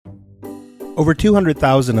Over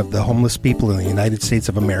 200,000 of the homeless people in the United States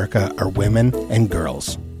of America are women and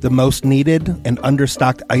girls. The most needed and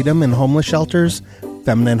understocked item in homeless shelters,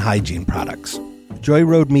 feminine hygiene products. Joy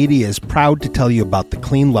Road Media is proud to tell you about the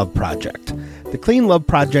Clean Love Project. The Clean Love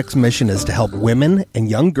Project's mission is to help women and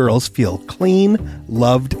young girls feel clean,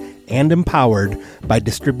 loved, and empowered by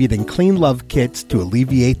distributing Clean Love kits to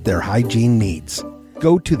alleviate their hygiene needs.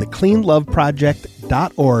 Go to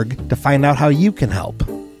thecleanloveproject.org to find out how you can help.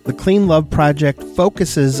 The Clean Love Project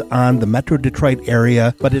focuses on the Metro Detroit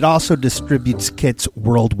area, but it also distributes kits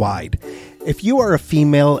worldwide. If you are a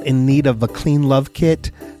female in need of a Clean Love kit,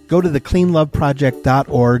 go to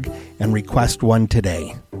thecleanloveproject.org and request one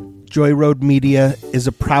today. Joy Road Media is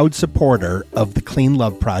a proud supporter of the Clean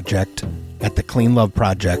Love Project at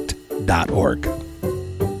thecleanloveproject.org.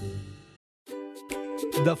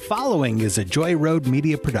 The following is a Joy Road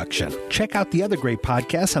Media production. Check out the other great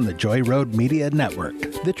podcasts on the Joy Road Media Network.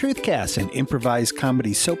 The Truthcast, an improvised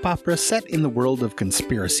comedy soap opera set in the world of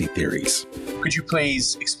conspiracy theories. Could you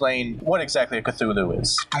please explain what exactly a Cthulhu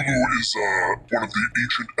is? Cthulhu is one of the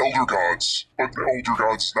ancient elder gods, but the elder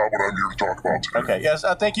gods is not what I'm here to talk about today. Okay, yes,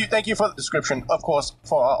 thank you for the description, of course,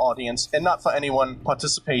 for our audience, and not for anyone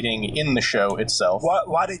participating in the show itself.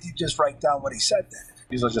 Why did you just write down what he said then?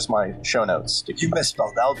 These are just my show notes. You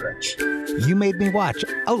misspelled Eldritch. You Made Me Watch,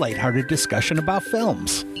 a lighthearted discussion about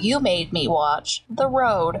films. You made me watch The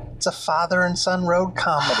Road. It's a father and son road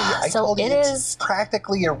comedy. I So told you it it's is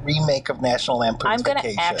practically a remake of National Lampoon's I'm going to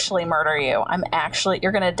Vacation. actually murder you.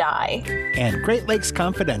 You're going to die. And Great Lakes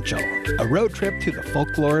Confidential, a road trip to the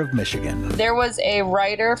folklore of Michigan. There was a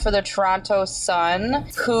writer for the Toronto Sun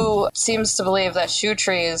who seems to believe that shoe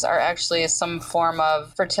trees are actually some form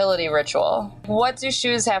of fertility ritual. What do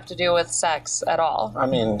shoes have to do with sex at all? I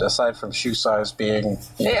mean, aside from shoe size being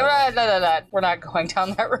No. We're not going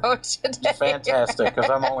down that road today. fantastic, because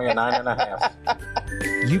I'm only a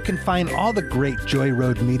 9.5. You can find all the great Joy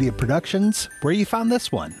Road Media productions where you found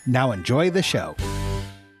this one. Now enjoy the show.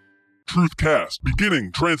 Truthcast,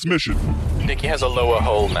 beginning transmission. Nikki has a lower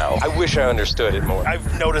hole now. I wish I understood it more.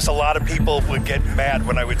 I've noticed a lot of people would get mad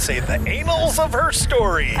when I would say the anals of her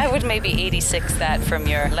story. I would maybe 86 that from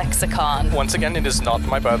your lexicon. Once again, it is not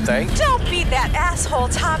my birthday. Don't be that asshole,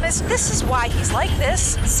 Thomas. This is why he's like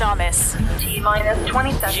this. Thomas. T-minus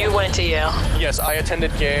 20 seconds. You went to Yale. Yes, I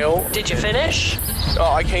attended Yale. Did you finish?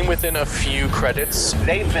 I came within a few credits.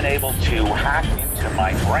 They've been able to hack into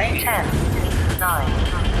my brain. 10,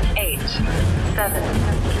 9, 8, 7,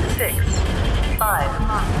 6,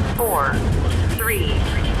 5, 4, 3,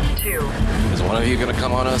 2. Is one of you gonna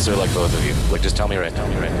come on us, or like both of you? Like, just tell me right now.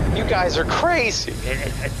 You guys are crazy.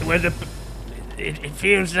 It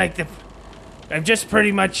feels like I've just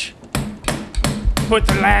pretty much put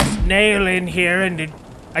the last nail in here, and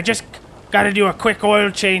I just got to do a quick oil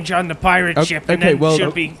change on the pirate ship, and then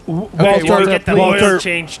should be Walter, get the oil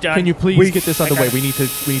change done. Can you please get this underway? We need to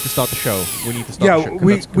start the show. We need to start the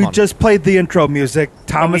show. We just played the intro music.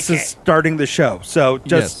 Thomas is starting the show, so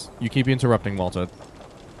just... Yes, you keep interrupting, Walter.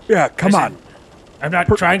 Yeah, come on. I'm not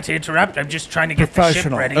trying to interrupt. I'm just trying to get the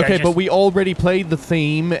ship ready. Okay, but we already played the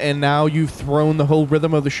theme, and now you've thrown the whole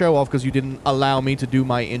rhythm of the show off because you didn't allow me to do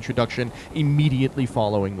my introduction immediately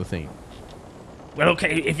following the theme. Well,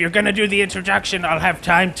 okay, if you're going to do the introduction, I'll have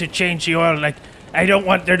time to change the oil. Like, I don't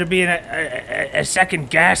want there to be a second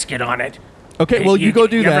gasket on it. Okay, well, you go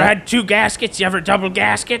do that. You ever had two gaskets? You ever double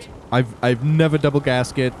gasket? I've never double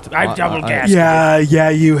gasket. I've double gasket. Yeah,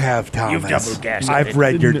 you have, Thomas. You've double gasketed. I've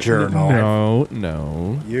read your journal.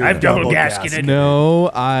 No. I've double gasketed.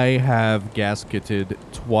 No, I have gasketed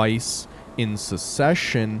twice in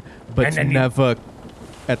succession, but never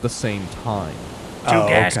at the same time. Two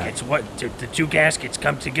gaskets. What? The two gaskets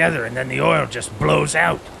come together, and then the oil just blows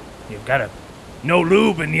out. You've got no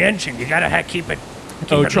lube in the engine. You gotta keep it.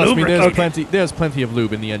 Trust me, there's plenty of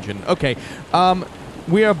lube in the engine. Okay,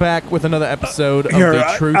 we are back with another episode of the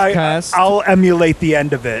Truthcast. I'll emulate the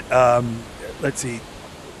end of it. Let's see.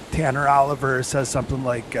 Tanner Oliver says something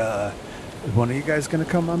like, "One of you guys gonna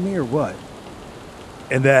come on me or what?"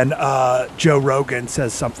 And then Joe Rogan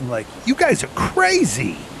says something like, "You guys are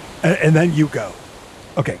crazy," and then you go.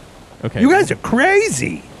 Okay. You guys are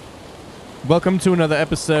crazy. Welcome to another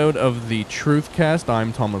episode of the Truthcast.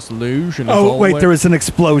 I'm Thomas Luge. And wait, there was an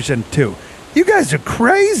explosion too. You guys are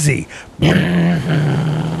crazy. Is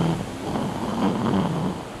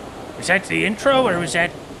that the intro, or was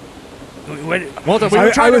that? Walter, we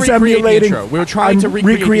were trying to recreate the intro. We were trying to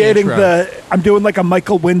recreate the intro. I'm doing like a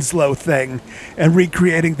Michael Winslow thing and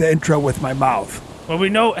recreating the intro with my mouth. Well, we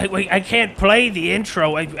know I can't play the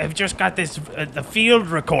intro. I've just got this the field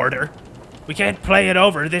recorder. We can't play it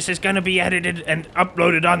over. This is going to be edited and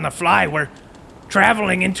uploaded on the fly. We're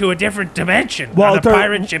traveling into a different dimension Walter- on a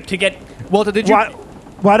pirate ship to get. Walter, did you?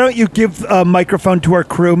 Why don't you give a microphone to our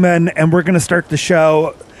crewman, and we're going to start the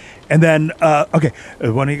show, and then, okay,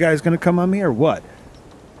 one of you guys going to come on me or what?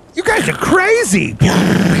 You guys are crazy!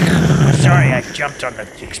 Sorry, I jumped on the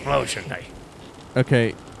explosion.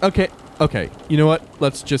 Okay. You know what?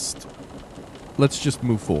 Let's just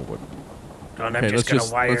move forward. I'm Okay, just gonna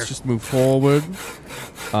wire. let's just move forward.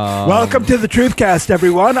 Welcome to the Truthcast,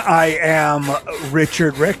 everyone. I am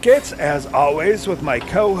Richard Ricketts, as always, with my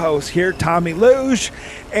co-host here, Tommy Luge,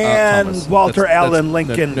 and Thomas. Walter That's- Allen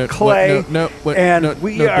Lincoln no, Clay. wait, and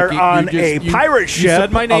we are Dickie, on you pirate ship, You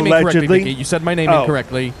said my name incorrectly, allegedly. Dickie. You said my name Oh.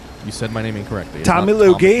 incorrectly. You said my name incorrectly. It's Tommy not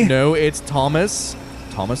Thomas. Loogie. No, it's Thomas.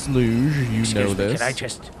 Thomas Luge. You Excuse know me,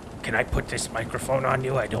 this. Can I put this microphone on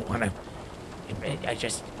you? I don't want to. I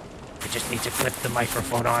just need to clip the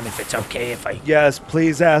microphone on if it's okay if I. Yes,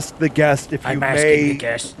 please ask the guest if you I'm asking may the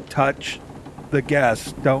guest. touch the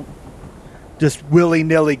guest. Don't just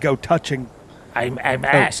willy-nilly go touching. I'm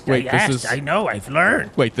asked. wait, I this asked. is- I know. I've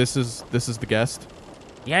learned. Wait, this is the guest.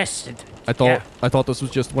 Yes. I thought this was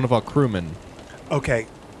just one of our crewmen. Okay,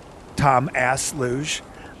 Tom asked Luge.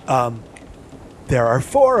 There are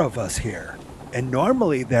 4 of us here, and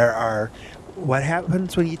normally there are. What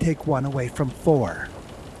happens when you take one away from 4?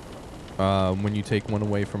 When you take one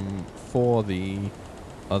away from 4, the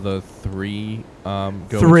other 3 go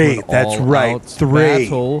 3, into an that's right, all-out 3.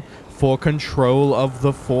 battle for control of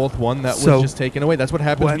the 4th one that So- was just taken away. That's what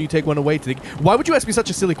happens when you take one away. Why would you ask me such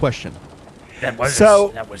a silly question? That was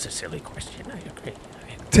So- that was a silly question. I agree.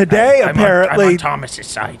 Today, I'm apparently, on Thomas's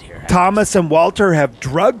side here. Thomas and Walter have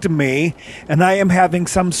drugged me, and I am having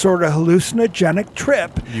some sort of hallucinogenic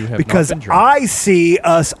trip You have because not been drugged. I see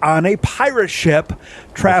us on a pirate ship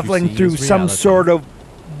traveling see through is some reality. sort of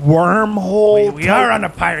wormhole. We are type on a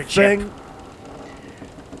pirate thing. ship.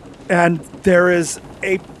 And there is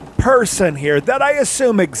a person here that I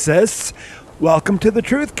assume exists. Welcome to the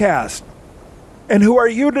Truthcast. And who are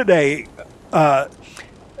you today?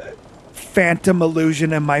 Phantom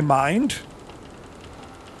illusion in my mind.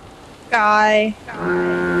 Guy.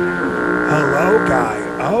 Hello, guy.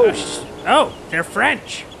 Oh, they're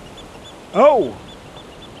French. Oh.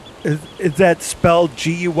 Is that spelled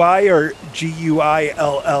G-U-I or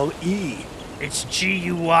G-U-I-L-L-E? It's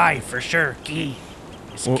G-U-I for sure. Guy.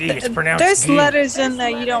 It's Guy. It's pronounced There's Guy. letters in there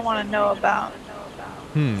you don't want to know about.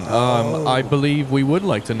 I believe we would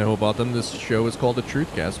like to know about them. This show is called The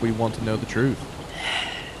Truthcast. We want to know the truth.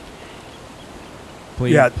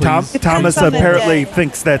 Please, Yeah, please. Thomas on the apparently day.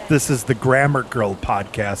 thinks that this is the Grammar Girl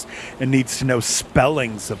podcast and needs to know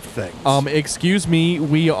spellings of things. Excuse me,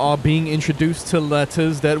 we are being introduced to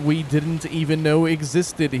letters that we didn't even know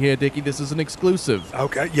existed here, Dickie. This is an exclusive.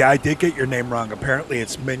 Okay, yeah, I did get your name wrong. Apparently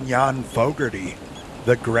it's Mignon Fogarty,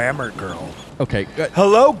 the Grammar Girl. Okay.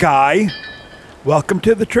 Hello, Guy. Welcome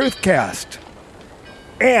to the Truthcast.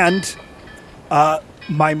 And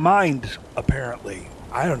my mind, apparently,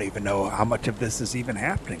 I don't even know how much of this is even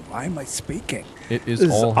happening. Why am I speaking? It is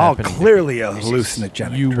This all happening. clearly a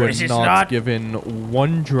hallucinogenic. You were This is not not- given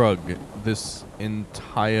one drug this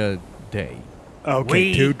entire day. Okay,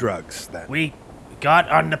 We- 2 drugs then. We got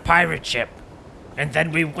on the pirate ship, and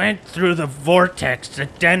then we went through the vortex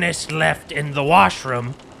that Dennis left in the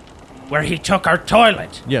washroom, where he took our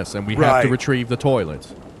toilet. Yes, and we have Right. to retrieve the toilet.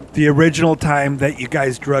 The original time that you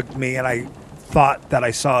guys drugged me and I thought that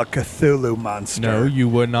I saw a Cthulhu monster. No, you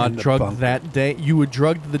were not in the drugged bunker. that day. You were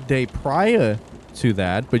drugged the day prior to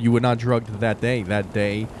that, but you were not drugged that day. That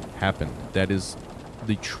day happened. That is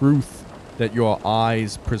the truth that your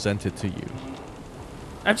eyes presented to you.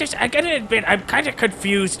 I gotta admit, I'm kind of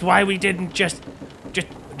confused why we didn't just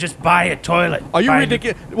buy a toilet. Are you Buy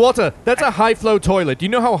ridiculous? Walter, that's a high-flow toilet. Do you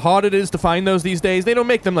know how hard it is to find those these days? They don't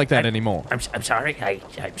make them like that anymore. I'm sorry.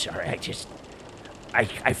 I'm sorry.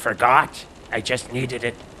 I forgot. I just needed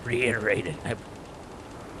it reiterated.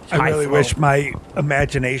 I really wish my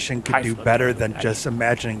imagination could High do flow better toilet. than just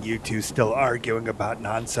imagining you two still arguing about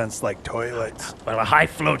nonsense like toilets. Well, a high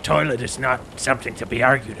flow toilet is not something to be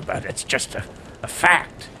argued about. It's just a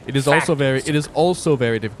fact. It is also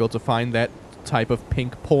very difficult to find that type of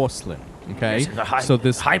pink porcelain. Okay, Yes, and the high- so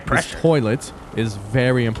this high this pressure. toilet is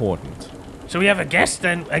very important. So we have a guest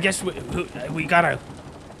then. I guess we got a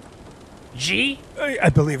G. I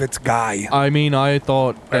believe it's Guy. I mean, I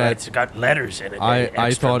thought Well, that it's got letters in it. I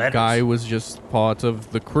extra thought letters. Guy was just part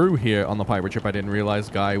of the crew here on the pirate ship. I didn't realize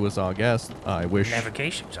Guy was our guest. I wish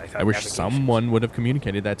Navigations. I thought. I wish navigations. someone would have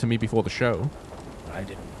communicated that to me before the show. I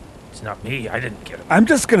didn't. It's not me. I didn't get it. I'm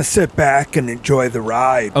just going to sit back and enjoy the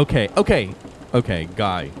ride. Okay,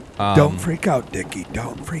 Guy. Don't freak out, Dickie.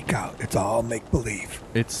 Don't freak out. It's all make-believe.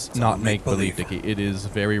 It's not make-believe, Dickie. It is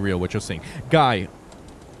very real what you're seeing. Guy,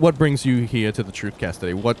 what brings you here to the Truthcast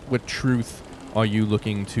today? What truth are you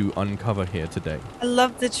looking to uncover here today? I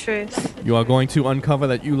love the truth. You are going to uncover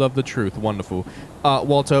that you love the truth. Wonderful.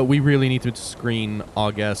 Walter, we really need to screen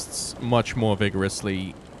our guests much more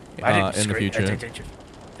vigorously in the future.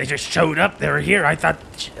 They just showed up. They were here. I thought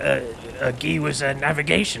Guy was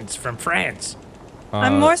navigations from France.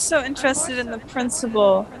 I'm more so interested in the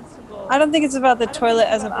principle. I don't think it's about the toilet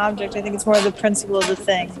as an object. I think it's more the principle of the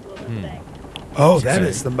thing. Oh, that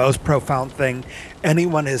is the most profound thing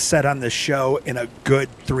anyone has said on this show in a good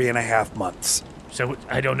 3.5 months. So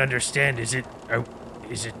I don't understand. Is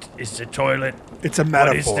the toilet? It's a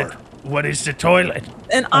metaphor. What is the toilet?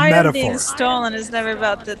 An item being stolen is never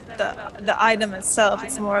about the item itself.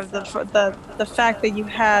 It's more of the fact that you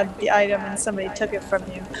had the item and somebody took it from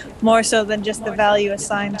you, more so than just the value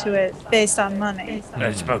assigned to it based on money.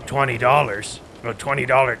 It's about $20. About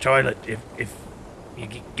 $20 toilet if you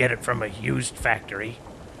get it from a used factory.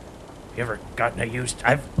 You ever gotten a used?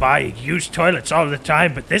 I buy used toilets all the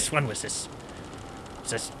time, but this one was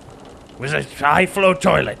was a high-flow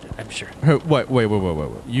toilet, I'm sure. Wait.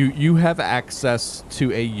 You have access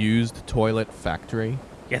to a used toilet factory?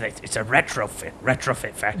 Yeah, it's a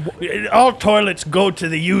retrofit factory. All toilets go to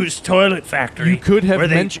the used toilet factory. You could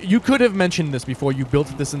have mentioned this before you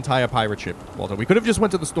built this entire pirate ship, Walter. We could have just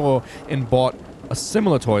went to the store and bought a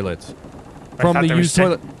similar toilet from the used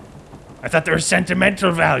toilet. I thought there was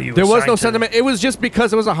sentimental value. There was no sentiment. It was just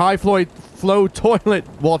because it was a high flow toilet,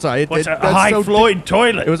 Walter. What's a high Floyd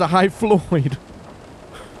toilet? It was a high Floyd.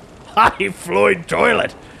 High Floyd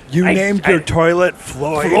toilet. You named your toilet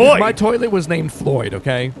Floyd. My toilet was named Floyd,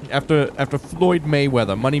 okay? After Floyd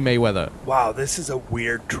Mayweather, Money Mayweather. Wow, this is a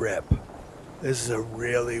weird trip. This is a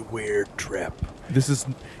really weird trip.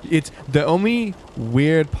 It's the only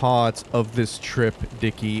weird part of this trip,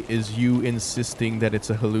 Dickie, is you insisting that it's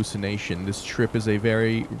a hallucination. This trip is a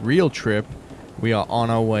very real trip. We are on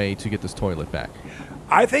our way to get this toilet back.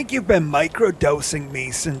 I think you've been microdosing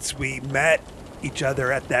me since we met each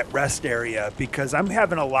other at that rest area, because I'm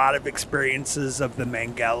having a lot of experiences of the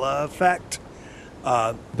Mangala effect.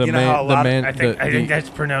 I think that's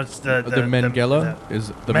pronounced the Mangala is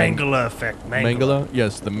the Mangala effect. Mangala,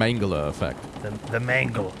 yes, the Mangala effect. The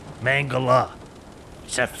Mangala.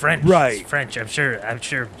 It's that French. Right. It's French. I'm sure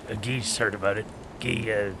Guy's heard about it.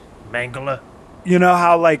 Guy Mangala. You know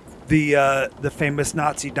how like the famous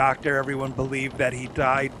Nazi doctor, everyone believed that he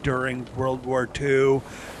died during World War II,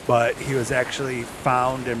 but he was actually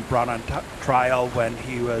found and brought on trial when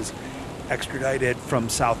he was extradited from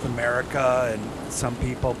South America, and some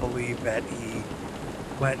people believe that he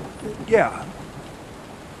went,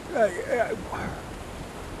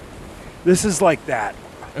 this is like that.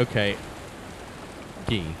 Okay.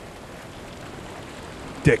 Guy.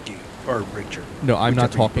 Dickie, or Richard. No, I'm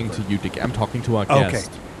not talking to you, Dickie. I'm talking to our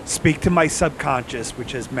guest. Okay. Speak to my subconscious,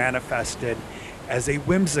 which has manifested as a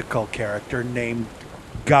whimsical character named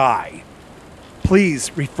Guy.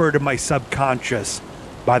 Please refer to my subconscious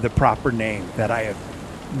by the proper name that I have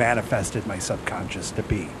manifested my subconscious to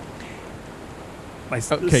be.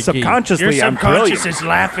 Subconsciously, your I'm brilliant. subconscious is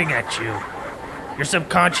laughing at you. Your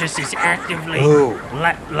subconscious is actively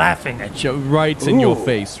laughing at you. Right in your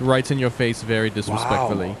face. Right in your face very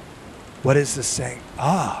disrespectfully. Wow. What is this saying?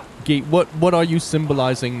 Guy, what are you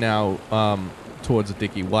symbolizing now towards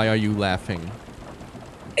Dickie? Why are you laughing?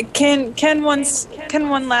 Can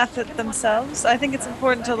one laugh at themselves? I think it's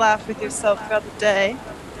important to laugh with yourself throughout the day.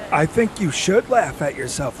 I think you should laugh at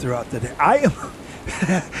yourself throughout the day. I am...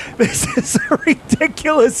 This is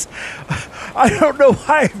ridiculous. I don't know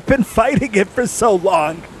why I've been fighting it for so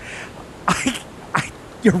long.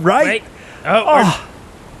 You're right. Wait.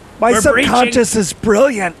 My subconscious is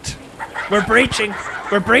brilliant. We're breaching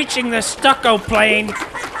the stucco plane.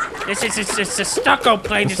 It's a stucco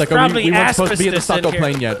plane. It's probably we weren't supposed to be in the stucco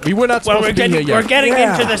plane yet. We were not supposed to be here yet. We're getting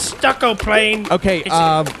into the stucco plane. Okay,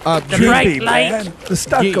 the bright light. The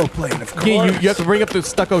stucco plane, of course. You have to bring up the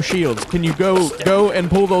stucco shields. Can you go and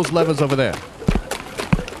pull those levers over there?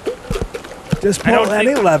 Just pull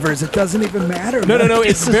any levers. It doesn't even matter. No.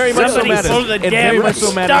 It's very much so matters. It very much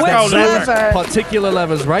so matters. Those particular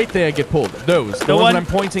levers right there get pulled. Those. The ones I'm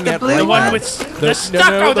pointing at. The one with the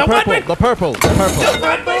stucco. The purple levers. The purple.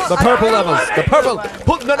 The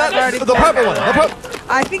purple one.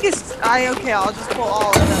 I think it's... I'll just pull all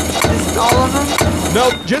of them. Just all of them?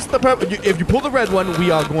 No, just the purple. If you pull the red one,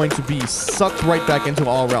 we are going to be sucked right back into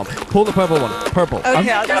our realm. Pull the purple one. Purple.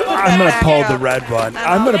 Okay, I'm going to pull the red one.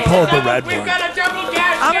 I'm going to pull the red one. We've got a double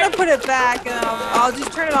gas I'm gonna put it back and I'll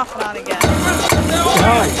just turn it off and on again.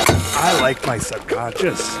 I like my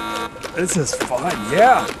subconscious. This is fun,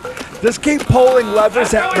 yeah. Just keep pulling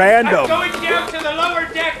levers at random. I'm going down to the lower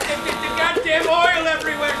deck to get the goddamn oil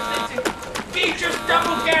everywhere. Features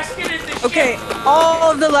double gasket in the ship. Okay,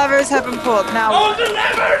 all of the levers have been pulled. Now. All the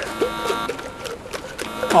levers!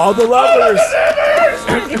 All the levers!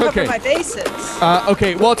 To cover Okay. my bases.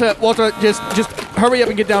 Okay, Walter, just hurry up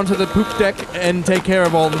and get down to the poop deck and take care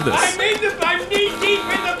of all of this. I'm knee deep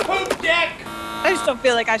in the poop deck. I just don't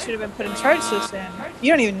feel like I should have been put in charge so soon.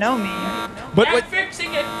 You don't even know me. But I'm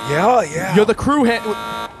fixing it. Yeah. You're the crew head.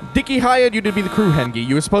 Dickie hired you to be the crew hengi.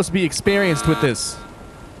 You were supposed to be experienced with this.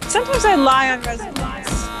 Sometimes I lie on resumes.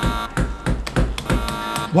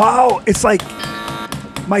 Wow, it's like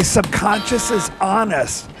my subconscious is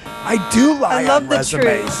honest. I do lie on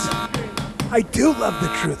resumes. I do love the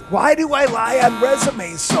truth. Why do I lie on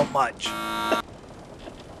resumes so much?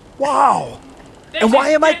 Wow. And why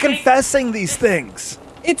am I confessing these things?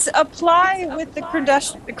 It's apply with the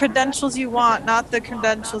credentials you want, not the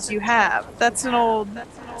credentials you have. That's an old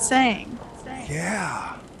saying.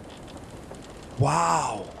 Yeah.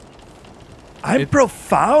 Wow. I'm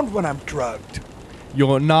profound when I'm drugged.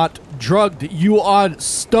 You're not drugged. You are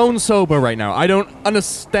stone sober right now. I don't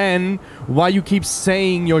understand why you keep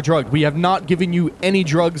saying you're drugged. We have not given you any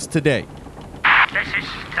drugs today. This is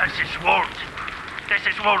Walt. This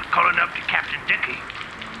is Walt calling up to Captain Dickie.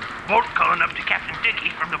 Walt calling up to Captain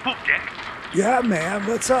Dickie from the poop deck. Yeah, man.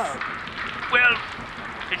 What's up? Well,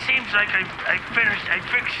 it seems like I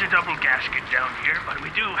fixed the double gasket down here, but we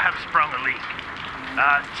do have sprung a leak.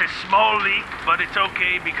 It's a small leak, but it's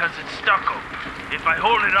okay because it's stucco. If I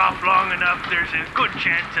hold it off long enough, there's a good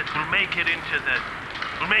chance that we'll make it into the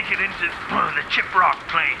chip rock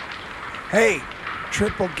plane. Hey,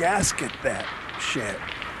 triple gasket that shit.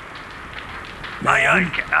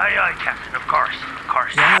 Aye, Captain, of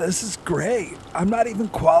course. Yeah, this is great. I'm not even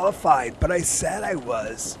qualified, but I said I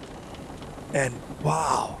was. And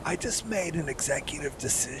wow, I just made an executive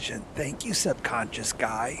decision. Thank you, subconscious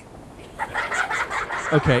guy.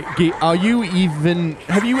 Okay,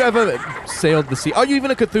 have you ever sailed the sea? Are you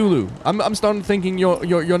even a Cthulhu? I'm starting thinking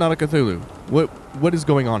you're not a Cthulhu. What is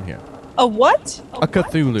going on here? A what? A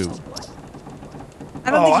Cthulhu. I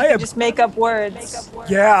don't think you can just make up words.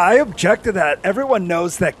 Yeah, I object to that. Everyone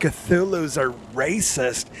knows that Cthulhus are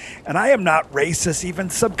racist, and I am not racist even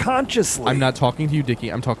subconsciously. I'm not talking to you, Dickie.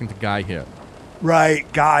 I'm talking to Guy here.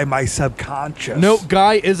 Right, Guy, my subconscious. No,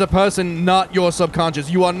 Guy is a person, not your subconscious.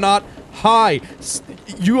 You are not high.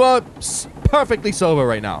 You are perfectly sober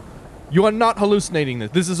right now. You are not hallucinating this.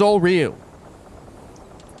 This is all real.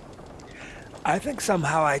 I think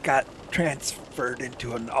somehow I got transferred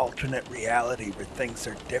into an alternate reality where things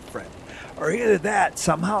are different. Or either that,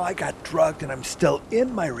 somehow I got drugged and I'm still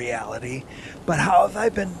in my reality, but how have I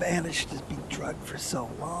been managed to be drugged for so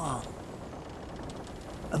long?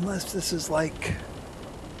 Unless this is like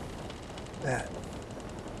that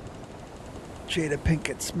Jada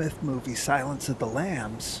Pinkett Smith movie, Silence of the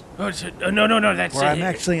Lambs. Oh, no, that's where I'm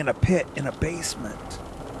actually in a pit in a basement.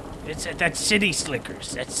 That's City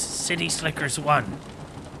Slickers. That's City Slickers 1.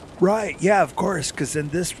 Right, yeah, of course, because in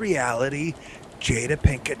this reality, Jada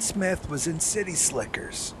Pinkett Smith was in City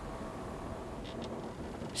Slickers.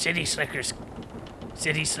 City Slickers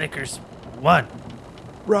 1.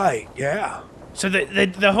 Right, yeah. So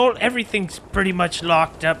the whole everything's pretty much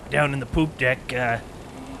locked up down in the poop deck.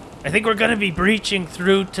 I think we're gonna be breaching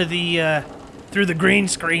through to the green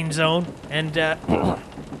screen zone, and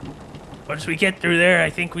once we get through there,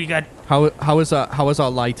 I think we got. How is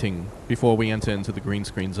our lighting before we enter into the green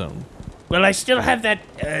screen zone? Well, I still have that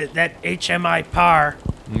HMI power,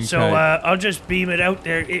 okay. So I'll just beam it out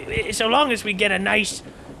there. So long as we get a nice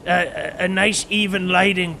even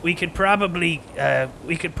lighting, we could probably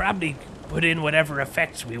put in whatever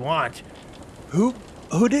effects we want. Who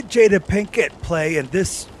did Jada Pinkett play in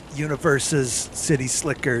this universe's City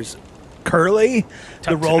Slickers? Curly?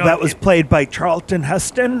 The role that was played by Charlton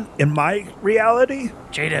Heston in my reality?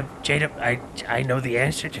 Jada, I know the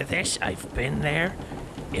answer to this. I've been there.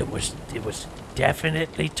 It was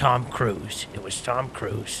definitely Tom Cruise. It was Tom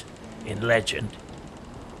Cruise in Legend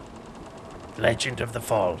of the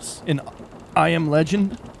Falls. In I Am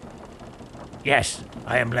Legend? Yes,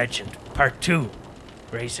 I Am Legend. Part 2.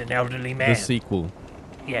 Raise an Elderly Man. The sequel.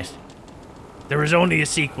 Yes. There was only a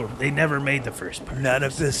sequel. They never made the first part. None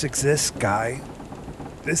of this exists, Guy.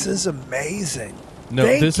 This is amazing. No,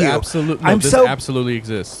 Thank this you. absolutely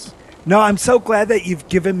exists. No, I'm so glad that you've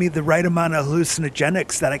given me the right amount of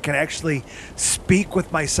hallucinogenics that I can actually speak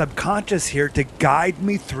with my subconscious here to guide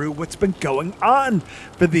me through what's been going on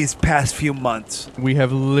for these past few months. We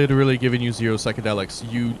have literally given you 0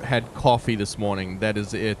 psychedelics. You had coffee this morning. That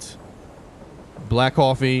is it. Black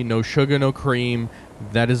coffee, no sugar, no cream.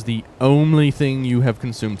 That is the only thing you have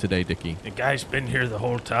consumed today, Dickie. The guy's been here the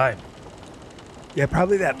whole time. Yeah,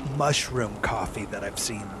 probably that mushroom coffee that I've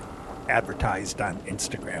seen advertised on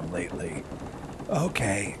Instagram lately.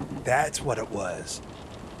 Okay, that's what it was.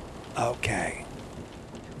 Okay.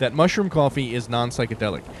 That mushroom coffee is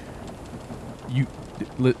non-psychedelic.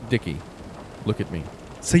 Dickie, look at me.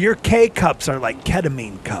 So your K cups are like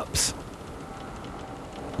ketamine cups.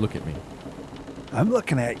 Look at me. I'm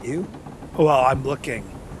looking at you. Well, I'm looking.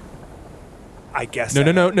 I guess. No.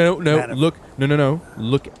 Look. No.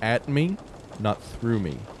 Look at me, not through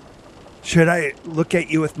me. Should I look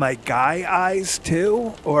at you with my guy eyes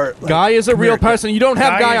too, or like, Guy is a real person? You don't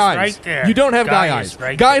have guy eyes. Right there. You don't have guy eyes.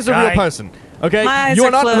 Right Guy is a there. real person. Okay, My eyes you are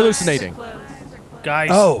are not closed. hallucinating.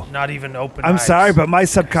 Guy's not even open. I'm eyes. sorry, but my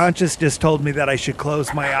subconscious just told me that I should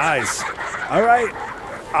close my eyes. All right,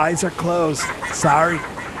 eyes are closed. Sorry,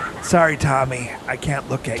 Tommy. I can't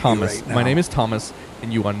look at Thomas, you right now. my name is Thomas,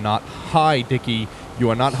 and you are not high, Dickie.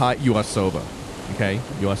 You are not high. You are sober. Okay,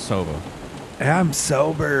 you are sober. I'm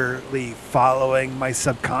soberly following my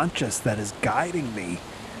subconscious that is guiding me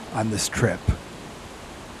on this trip.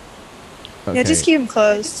 Okay. Yeah, just keep them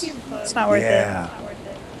closed. It's not worth Yeah.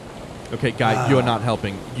 it. Okay, Guy, you're not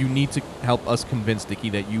helping. You need to help us convince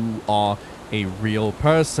Dickie that you are a real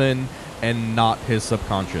person and not his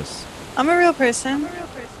subconscious. I'm a real person.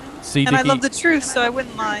 See, and I Dickie, love the truth, so I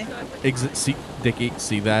wouldn't lie. see, Dickie,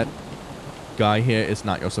 see that? Guy here is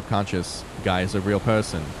not your subconscious. Guy is a real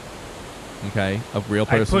person. Okay? A real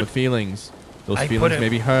person with feelings. Those feelings may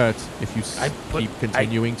be hurt if you keep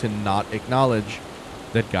continuing to not acknowledge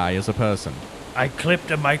that Guy is a person. I clipped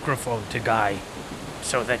a microphone to Guy,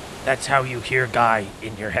 so that's how you hear Guy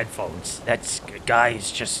in your headphones.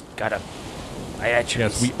 Guy's just got a.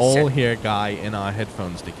 Yes, we all hear Guy in our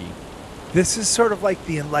headphones, Dickie. This is sort of like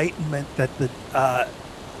the enlightenment that the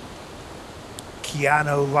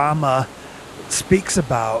Keanu Lama speaks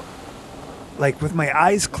about. Like with my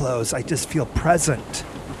eyes closed, I just feel present,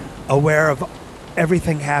 aware of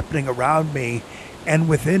everything happening around me and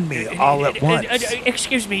within me all at once.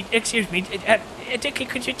 Excuse me. Dickie,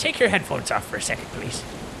 could you take your headphones off for a second, please?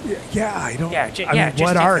 Yeah, I don't. Yeah, I mean,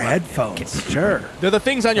 what are headphones? Sure. They're the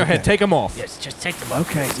things on your head. Take them off. Yes, just take them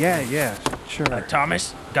off. Okay. Yeah. Sure.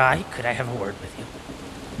 Thomas, Guy, could I have a word with you?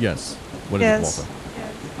 Yes. What is it, Walter?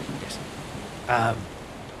 Yes.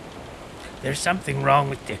 There's something wrong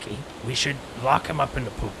with Dickie. We should lock him up in the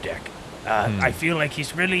poop deck. I feel like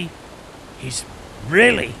he's really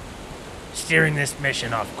steering this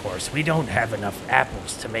mission off course. We don't have enough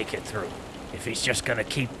apples to make it through. If he's just gonna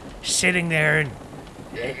keep sitting there and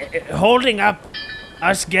holding up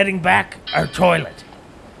us getting back our toilet.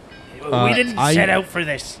 We didn't set out for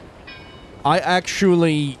this. I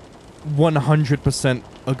actually 100%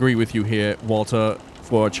 agree with you here, Walter,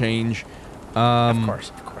 for a change. Of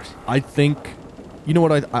course. I think, you know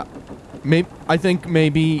what, I think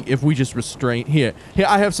maybe if we just restrain here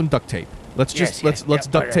I have some duct tape. Let's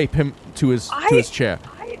duct tape him to his chair.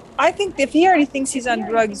 I think if he already thinks he's on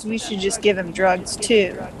drugs, we should just give him drugs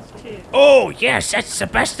too. Oh yes, that's the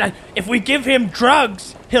best. If we give him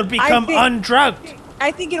drugs, he'll become undrugged.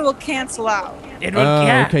 I think it will cancel out. It will.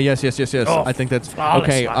 Yeah. Okay. Yes. Oh, I think that's flawless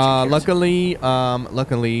okay. logic,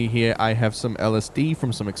 Luckily here I have some LSD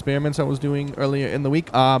from some experiments I was doing earlier in the week.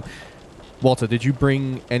 Walter, did you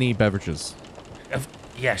bring any beverages?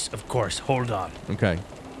 Yes, of course. Hold on. Okay.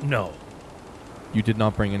 No. You did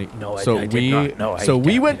not bring any. No, I did not. No, so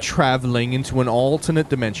we went traveling into an alternate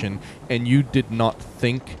dimension, and you did not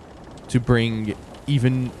think to bring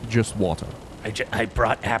even just water. I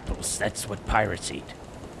brought apples. That's what pirates eat.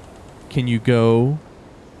 Can you go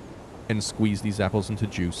and squeeze these apples into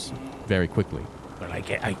juice very quickly? Well, I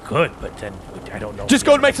could, but then I don't know. Just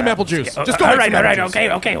go and make some apple juice. Just go. All right. Okay.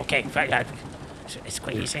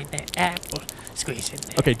 Squeeze in the apple. Squeeze in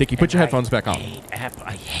the Okay, Dickie, put your headphones back on.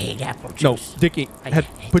 I hate apple juice. No, Dickie,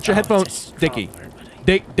 put your headphones. Dickie,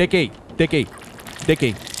 Dickie, put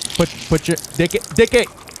your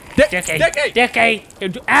Dickie.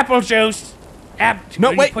 Apple juice.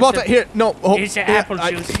 No, wait, Walter, here. No, Here's the apple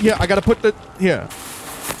juice. I gotta put the here.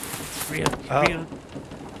 Real.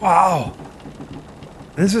 Wow.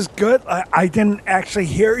 This is good. I didn't actually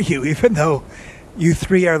hear you, even though you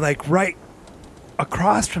three are like right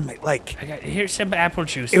across from me. Like, here's some apple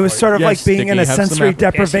juice. It was sort of like being Dickie, in a sensory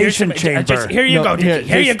deprivation chamber. Here you go, Dickie.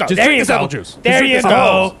 Here you go. Just there you this go. apple juice. There you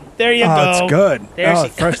go. There you go. Oh, it's good. There's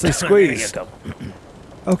freshly squeezed. There you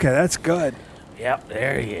go. Okay, that's good. Yep,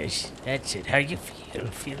 there he is. That's it. How you feel?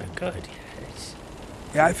 Feeling good?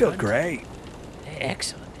 Yeah, I feel great. Hey,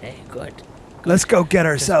 excellent. Hey, good. Let's go get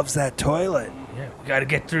ourselves that toilet. Yeah, we got to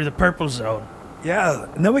get through the purple zone. Yeah,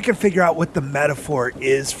 and then we can figure out what the metaphor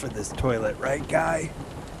is for this toilet, right, Guy?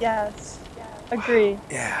 Yes. Agree.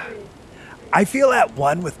 Yeah. I feel at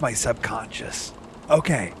one with my subconscious.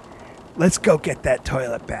 Okay, let's go get that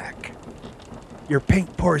toilet back. Your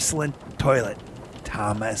pink porcelain toilet,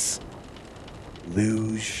 Thomas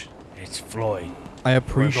Luge. It's Floyd. I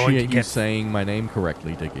appreciate you saying my name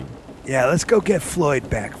correctly, Diggy. Yeah, let's go get Floyd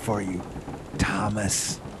back for you,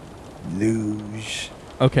 Thomas Luge.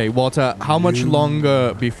 Okay, Walter, how much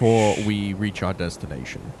longer before we reach our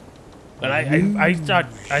destination? Well, I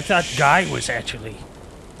thought Guy was actually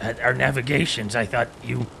at our navigations. I thought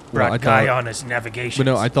you brought Guy on as navigations. But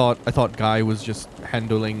no, I thought Guy was just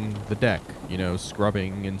handling the deck,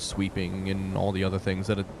 scrubbing and sweeping and all the other things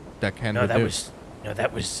that a deckhand would do.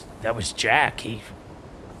 That was Jack.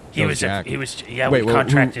 He was Jack. we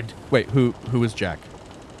contracted. Who was Jack?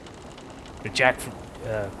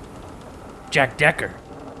 Jack Decker.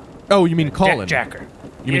 Oh, you mean Colin? Jacker.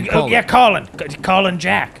 You mean Colin? Yeah, Colin. Colin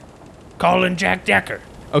Jack. Colin Jack Decker.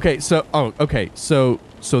 Okay, so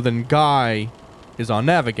then Guy is our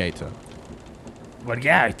navigator. Well,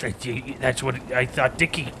 yeah, that's what I thought.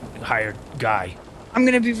 Dickie hired Guy. I'm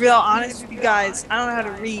gonna be real honest with you guys. I don't know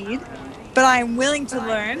how to read, but I'm willing to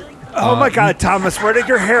learn. Oh my God, Thomas, where did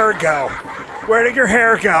your hair go? Where did your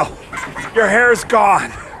hair go? Your hair's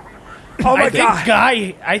gone. Oh my God.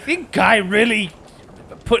 I think Guy really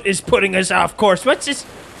is putting us off course.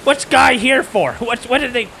 What's Guy here for? What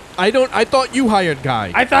did they? I thought you hired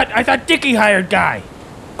Guy. I thought Dickie hired Guy.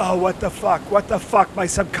 Oh, what the fuck? What the fuck? My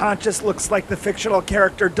subconscious looks like the fictional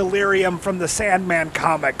character Delirium from the Sandman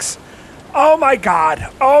comics. Oh my God.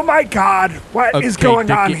 Oh my God. What is going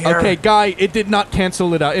on here? Okay, Guy, it did not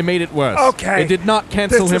cancel it out. It made it worse. Okay. It did not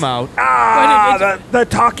cancel him out. The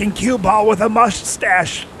talking cue ball with a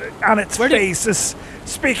mustache on its face is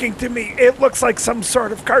speaking to me. It looks like some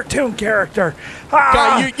sort of cartoon character.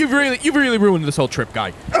 Guy, you've really ruined this whole trip,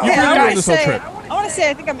 Guy. Okay, You've really ruined this whole trip. I want to say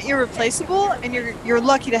I think I'm irreplaceable, and you're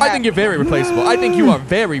lucky to have. I think you're very replaceable. I think you are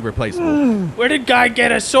very replaceable. Where did Guy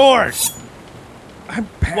get a sword?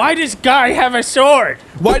 Why does Guy have a sword?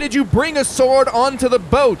 Why did you bring a sword onto the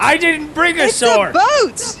boat? I didn't bring a sword.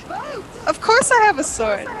 It's a boat. Of course I have a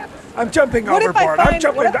sword. I'm jumping What if overboard. I I'm find-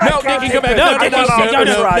 jumping. what if I No, can't Dickie, take come back. this. No, I want off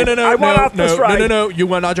this ride. I want off this ride. No,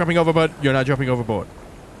 you are not jumping overboard. You're not jumping overboard.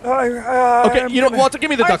 Okay, Okay, Walter, give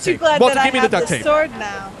me the duct Aren't you tape. glad Walter, that give me I the have duct the tape. sword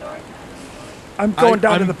now? I'm going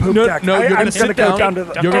down to the poop deck. No, you're I'm gonna sit down. go down to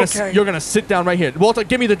the. You're gonna sit down right here. Walter,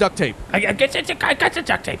 give me the duct tape. I got the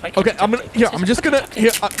duct tape. Okay, I'm just gonna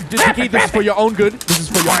Dickie, this is for your own good. This is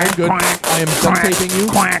for your own good. I am duct taping you.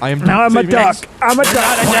 I am. Now I'm a duck. I'm a Not a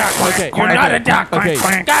duck. duck. Okay, You're not a okay, duck.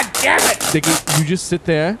 okay. God damn it. Dickie, you just sit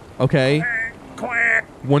there, okay?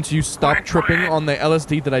 Once you stop tripping on the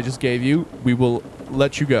LSD that I just gave you, we will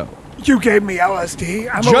let you go. You gave me LSD.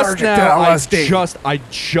 I'm Just allergic now, to LSD. I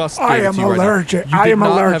just I gave it am to you right now. allergic. You I did am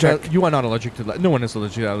not have allergic. you are not allergic to no one is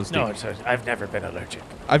allergic to LSD. No, I've never been allergic.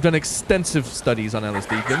 I've done extensive studies on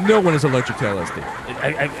LSD. No one is allergic to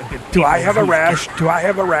LSD. Do I have a rash? Do I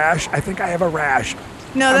have a rash? I think I have a rash.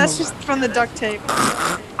 No, that's just from the duct tape.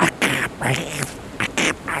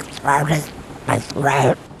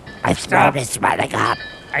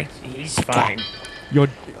 He's fine.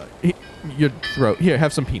 Your throat. Here,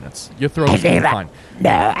 have some peanuts. Your throat is fine. No,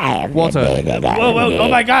 I have Walter. Whoa, oh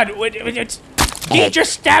my God. He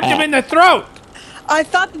just stabbed him in the throat. I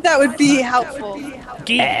thought that would be helpful.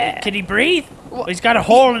 Can he breathe? He's got a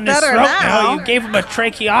hole in his Better throat now. now. You gave him a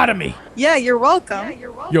tracheotomy. Yeah, you're welcome.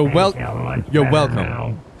 You're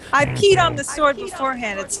welcome. I peed on the sword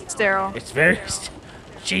beforehand. It's sterile. It's very...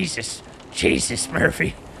 Jesus,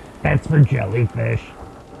 Murphy. That's for jellyfish.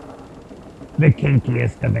 The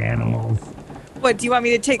kinkiest of animals. What, do you want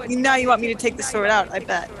me to take... Now you want me to take the sword out, I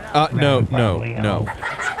bet. No.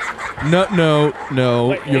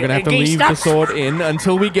 You're gonna have to leave the sword in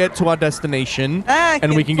until we get to our destination,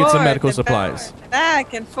 and we can get some medical supplies.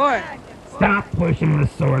 Back and forth. Stop pushing the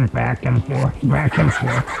sword back and forth, back and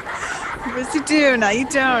forth. First you do, now you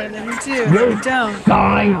don't, and then you do, and then you don't.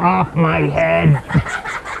 Sawing off my head.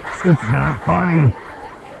 It's not funny.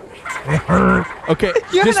 It hurts. Okay,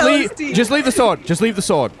 You have just an leave. LSD. Just leave the sword. Just leave the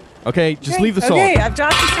sword. Okay, just leave the sword. Okay, I've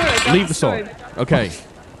dropped the sword. Leave the sword. Okay.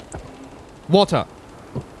 Walter,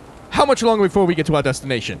 how much longer before we get to our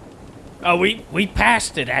destination? Oh, we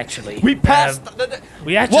passed it, actually. We passed.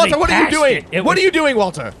 We actually Walter, what are you passed doing? it. What are you doing,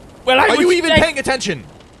 Walter? Well, are you even paying attention?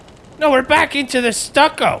 No, we're back into the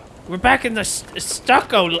stucco. We're back in the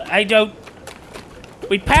stucco.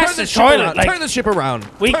 We passed the toilet. Turn the ship around.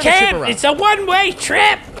 We can't. It's a one-way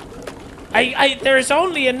trip. There's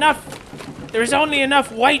only enough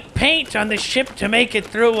white paint on the ship to make it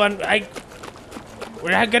through.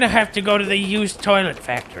 We're gonna have to go to the used toilet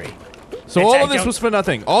factory. So all of this was for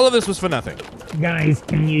nothing. All of this was for nothing. Guys,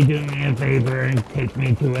 can you do me a favor and take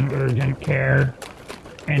me to an urgent care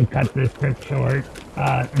and cut this trip short?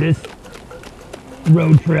 This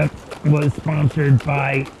road trip was sponsored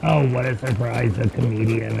by, oh, what a surprise, a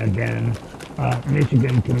comedian again.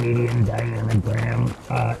 Michigan comedian Diana Graham.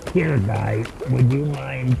 Here, guy, would you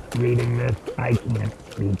mind reading this? I can't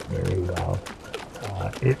speak very well.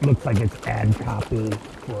 It looks like it's ad copy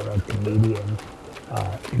for a comedian,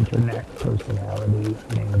 internet personality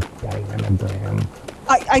named Diana Graham.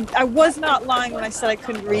 I was not lying when I said I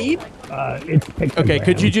couldn't read. It's pictograms. Okay,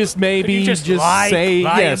 could you just maybe just say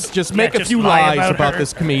yes? Just make a few lies about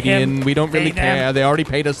this comedian. We don't really care. They already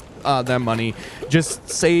paid us their money. Just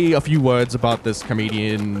say a few words about this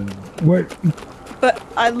comedian. But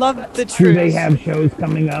I love the truth. Do they have shows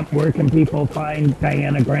coming up? Where can people find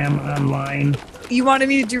Diana Graham online? You wanted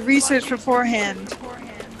me to do research beforehand,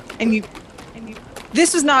 and you.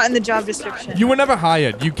 This was not in the job description. You were never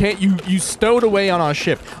hired. You can't. You stowed away on our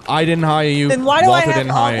ship. I didn't hire you. Then why do Walter I have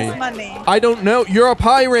didn't all hire this you. money? I don't know. You're a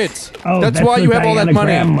pirate. Oh, that's why you have all that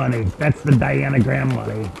money. Graham money. That's the Diana Graham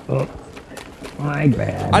money. Oops. My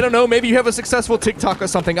bad. I don't know. Maybe you have a successful TikTok or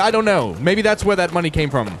something. I don't know. Maybe that's where that money came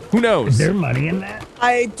from. Who knows? Is there money in that?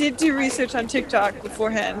 I did do research on TikTok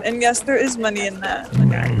beforehand, and yes, there is money in that.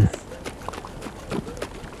 Nice.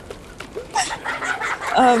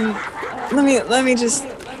 Let me just.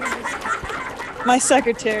 My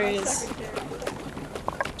secretary is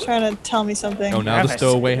trying to tell me something. Oh, now the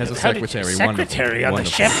stowaway has a secretary. Secretary on the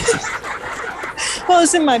ship? Well,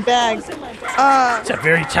 it's in my bag. It's a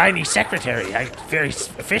very tiny secretary. Very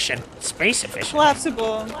efficient, space efficient.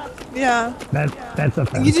 Collapsible. Yeah. That's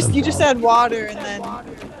offensive. You just add water and then.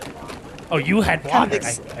 Oh, you had water.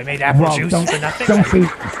 I made apple juice for nothing.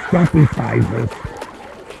 Don't be private.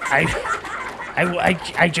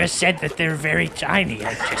 I just said that they're very tiny.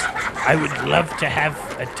 I would love to have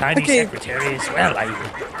a tiny secretary as well.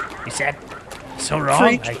 You said so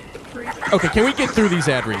wrong. Okay, can we get through these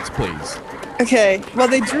ad reads, please? Okay. Well,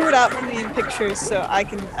 they drew it out for me in pictures, so I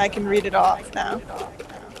can read it off now.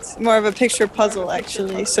 It's more of a picture puzzle,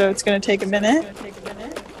 actually, so it's going to take a minute.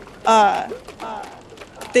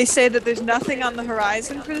 They say that there's nothing on the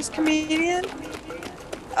horizon for this comedian.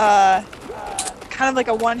 Kind of like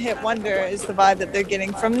a one-hit wonder is the vibe that they're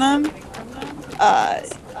getting from them.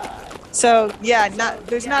 So yeah,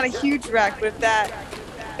 there's not a huge wreck, but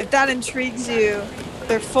if that intrigues you,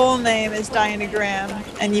 their full name is Diana Graham,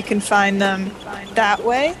 and you can find them that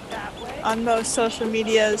way on most social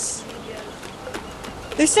medias.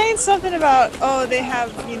 They're saying something about, they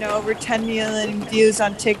have, over 10 million views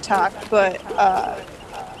on TikTok, but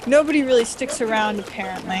nobody really sticks around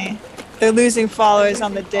apparently. They're losing followers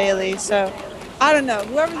on the daily, so I don't know.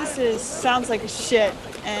 Whoever this is sounds like a shit,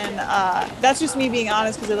 and that's just me being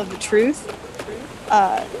honest because I love the truth.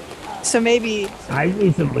 So maybe... I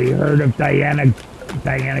recently heard of Diana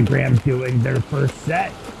Graham doing their first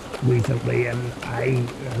set recently, and I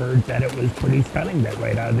heard that it was pretty stunning that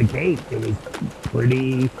right out of the gate. It was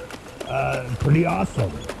pretty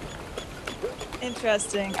awesome.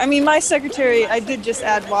 Interesting. I mean, my secretary, I did just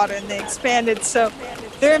add water and they expanded, so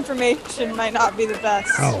their information might not be the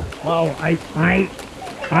best. Oh, well,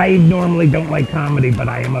 I normally don't like comedy, but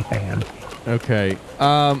I am a fan. Okay.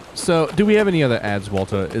 So do we have any other ads,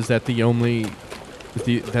 Walter? Is that the only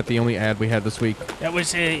ad we had this week? That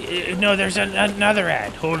was no. There's another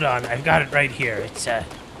ad. Hold on, I've got it right here. It's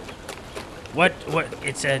what?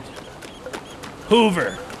 It's a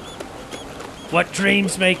Hoover. What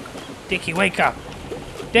dreams make Dickie wake up?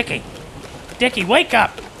 Dickie, wake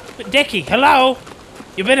up! Dickie, hello?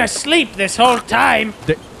 You've been asleep this whole time.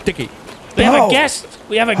 Dickie. We have a guest.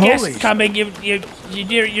 We have a guest coming.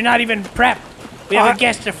 You're not even prepped. We have a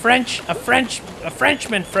guest, a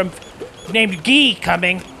Frenchman named Guy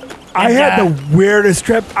coming. I had the weirdest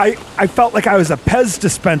trip. I felt like I was a Pez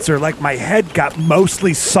dispenser, like my head got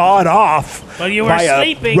mostly sawed off well, you were by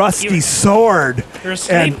sleeping. A rusty sword. You were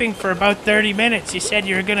sleeping for about 30 minutes. You said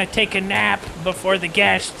you were going to take a nap before the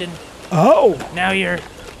guest, and now you're...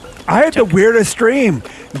 I had the weirdest dream.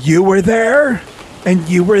 You were there, and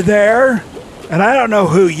you were there, and I don't know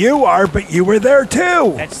who you are, but you were there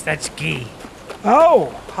too. That's Guy.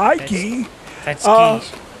 Oh, hi, Guy. That's Guy.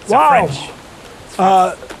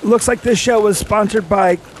 Wow. Looks like this show was sponsored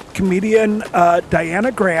by comedian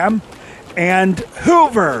Diana Graham and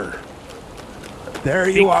Hoover. There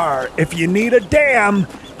you are. If you need a dam,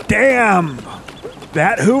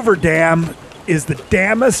 that Hoover Dam is the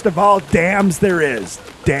dammest of all dams there is.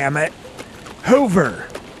 Damn it. Hoover,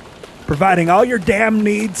 providing all your dam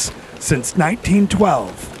needs since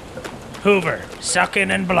 1912. Hoover,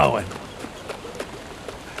 sucking and blowing.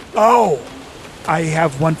 Oh, I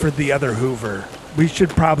have one for the other Hoover. We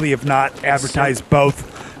should probably have not advertised both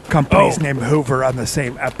companies named Hoover on the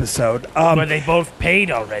same episode. Well, they both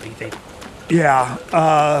paid already. Yeah.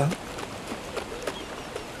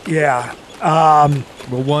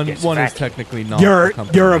 Well, one is technically not.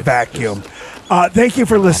 You're a vacuum. Thank you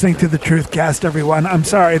for listening to the Truthcast, everyone. I'm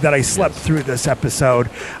sorry that I slept through this episode.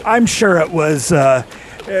 I'm sure it was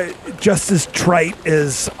just as trite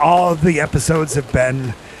as all of the episodes have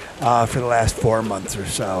been for the last 4 months or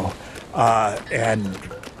so. And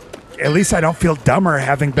at least I don't feel dumber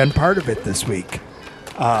having been part of it this week.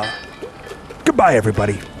 Goodbye,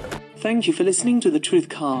 everybody. Thank you for listening to the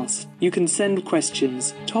Truthcast. You can send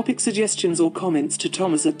questions, topic suggestions or comments to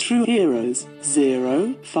Thomas at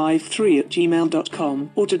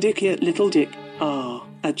TrueHeroes053@gmail.com or to Dickie at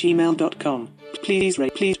LittleDickR@gmail.com. Please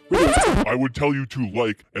rate. I would tell you to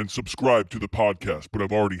like and subscribe to the podcast, but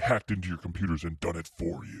I've already hacked into your computers and done it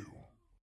for you.